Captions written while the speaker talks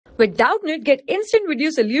With Doubtnut, get instant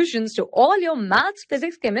video solutions to all your maths,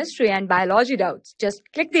 physics, chemistry, and biology doubts. Just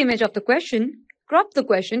click the image of the question, crop the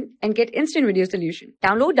question, and get instant video solution.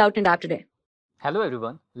 Download Doubtnut app today. Hello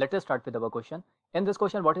everyone, let us start with our question. In this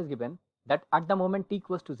question, what is given? That at the moment t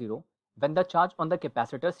equals to 0, when the charge on the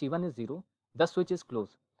capacitor C1 is 0, the switch is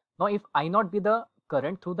closed. Now if I naught be the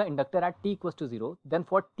current through the inductor at t equals to 0, then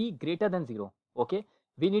for t greater than 0, okay,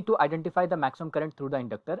 we need to identify the maximum current through the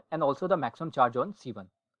inductor and also the maximum charge on C1.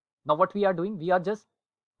 Now what we are doing, we are just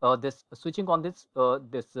switching on this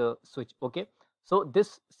switch, okay. So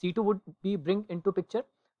this C2 would be bring into picture.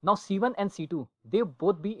 Now C1 and C2, they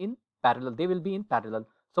both be in parallel, they will be in parallel.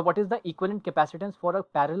 So what is the equivalent capacitance for a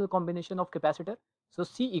parallel combination of capacitor? So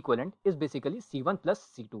C equivalent is basically C1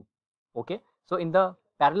 plus C2, okay. So in the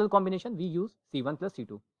parallel combination, we use C1 plus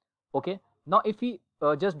C2, okay. Now if we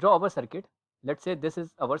just draw our circuit, let's say this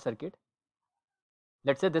is our circuit,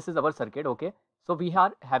 okay. So we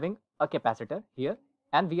are having a capacitor here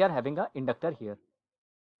and we are having a inductor here,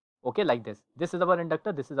 okay, like this. This is our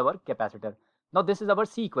inductor, this is our capacitor. Now this is our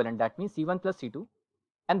C equivalent, that means C1 plus C2,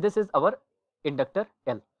 and this is our inductor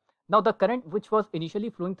L. Now the current which was initially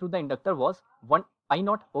flowing through the inductor was 1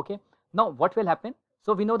 I0, okay. Now what will happen?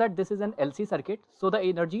 So we know that this is an LC circuit, so the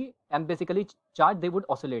energy and basically charge, they would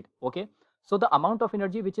oscillate, okay. So the amount of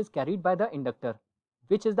energy which is carried by the inductor,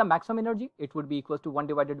 which is the maximum energy, it would be equals to 1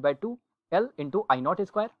 divided by 2 L into I0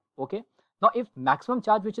 square, okay. Now if maximum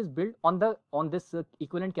charge which is built on this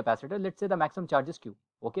equivalent capacitor, let's say the maximum charge is Q,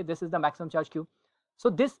 okay, this is the maximum charge Q. So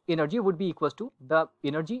this energy would be equals to the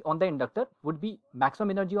energy on the inductor would be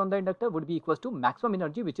maximum energy on the inductor would be equals to maximum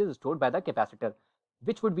energy which is stored by the capacitor,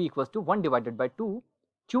 which would be equals to 1 divided by 2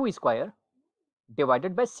 Q square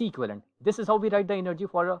divided by C equivalent. This is how we write the energy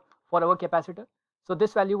for our capacitor. So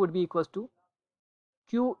this value would be equals to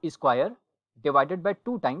Q square divided by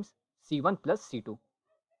 2 times C1 plus C2,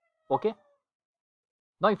 okay.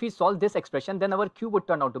 Now if we solve this expression, then our Q would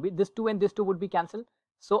turn out to be, this 2 and this 2 would be cancelled.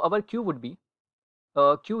 So our Q would be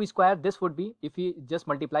Q square, this would be, if we just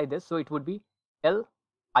multiply this, so it would be L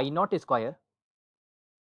I0 square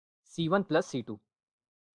C1 plus C2,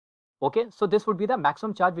 okay. So this would be the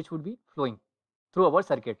maximum charge which would be flowing through our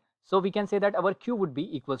circuit. So we can say that our Q would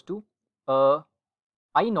be equals to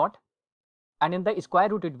I0, and in the square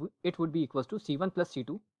root it would be equals to C1 plus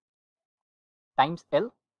C2 times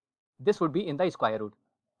L. This would be in the square root,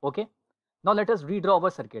 okay. Now let us redraw our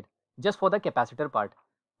circuit just for the capacitor part,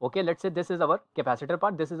 okay. Let's say this is our capacitor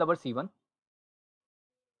part, this is our C1,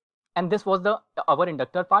 and this was our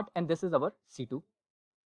inductor part, and this is our C2,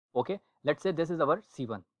 okay. Let's say this is our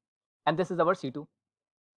C1 and this is our C2.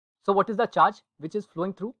 So what is the charge which is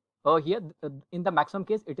flowing through here? In the maximum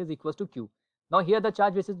case, it is equals to Q. Now here the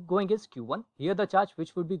charge which is going is Q1, here the charge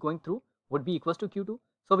which would be going through would be equals to Q2.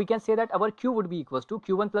 So we can say that our Q would be equals to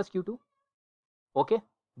Q1 plus Q2, okay.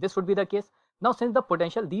 This would be the case. Now since the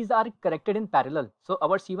potential, these are connected in parallel, so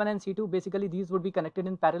our C1 and C2, basically these would be connected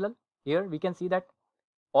in parallel. Here we can see that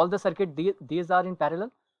all the circuit, these are in parallel,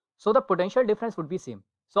 so the potential difference would be same.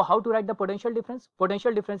 So how to write the potential difference?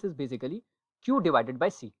 Potential difference is basically Q divided by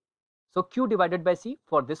C. So Q divided by C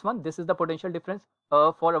for this one, this is the potential difference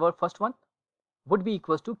for our first one, would be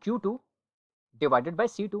equals to Q2 divided by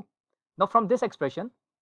C2. Now from this expression,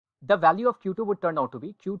 the value of Q2 would turn out to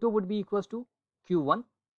be, Q2 would be equals to Q1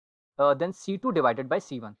 then C2 divided by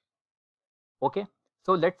C1, okay.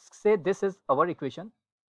 So let's say this is our equation,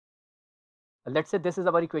 let's say this is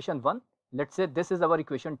our equation 1, let's say this is our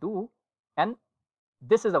equation 2, and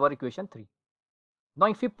this is our equation 3. Now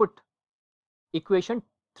if we put equation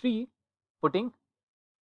 3, putting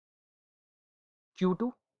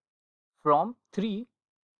Q2 from 3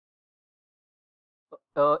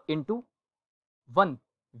 into 1,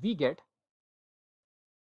 we get,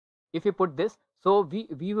 if we put this, so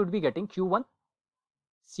we would be getting Q1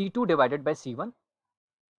 C2 divided by C1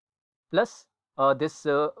 plus this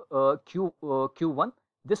Q1.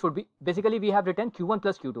 This would be, basically we have written Q1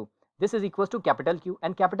 plus Q2. This is equals to capital Q,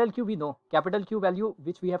 and capital Q we know, capital Q value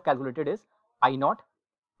which we have calculated is I0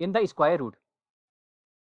 in the square root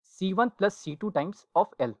C1 plus C2 times of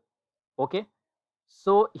L, okay.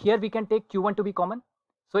 So here we can take Q1 to be common.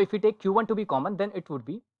 So if we take Q1 to be common, then it would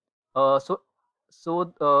be it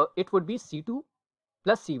would be C2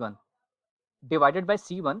 plus C1 divided by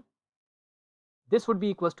C1. This would be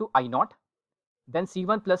equals to I0, then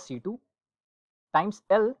C1 plus C2 times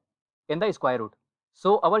L in the square root.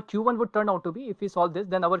 So our Q1 would turn out to be, if we solve this,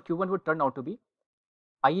 then our Q1 would turn out to be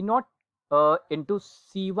I0 into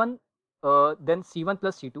C1 then C1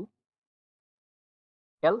 plus C2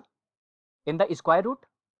 L in the square root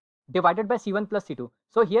divided by C1 plus C2.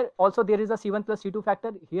 So here also there is a C1 plus C2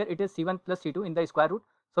 factor. Here it is C1 plus C2 in the square root.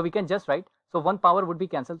 So we can just write, so one power would be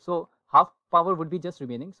cancelled, so half power would be just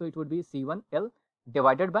remaining, so it would be C1L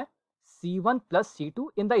divided by C1 plus C2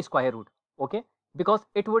 in the square root. Okay, because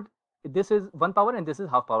it would, this is 1 power and this is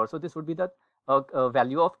half power, so this would be the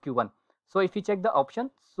value of Q1. So if we check the option,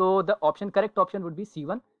 so the correct option would be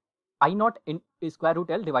C1 I naught in square root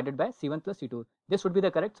L divided by C1 plus C2. This would be the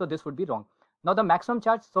correct, so this would be wrong. Now the maximum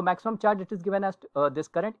charge, so maximum charge it is given as this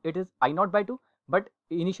current, it is I naught by 2, but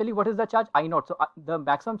initially what is the charge? I naught. So the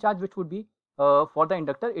maximum charge which would be for the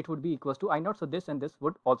inductor, it would be equals to I naught. So this and this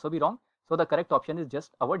would also be wrong. So the correct option is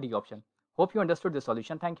just our D option. Hope you understood this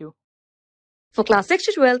solution. Thank you. For class 6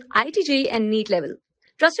 to 12, IIT JEE and NEET level.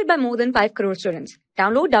 Trusted by more than 5 crore students.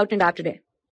 Download Doubtnut app today.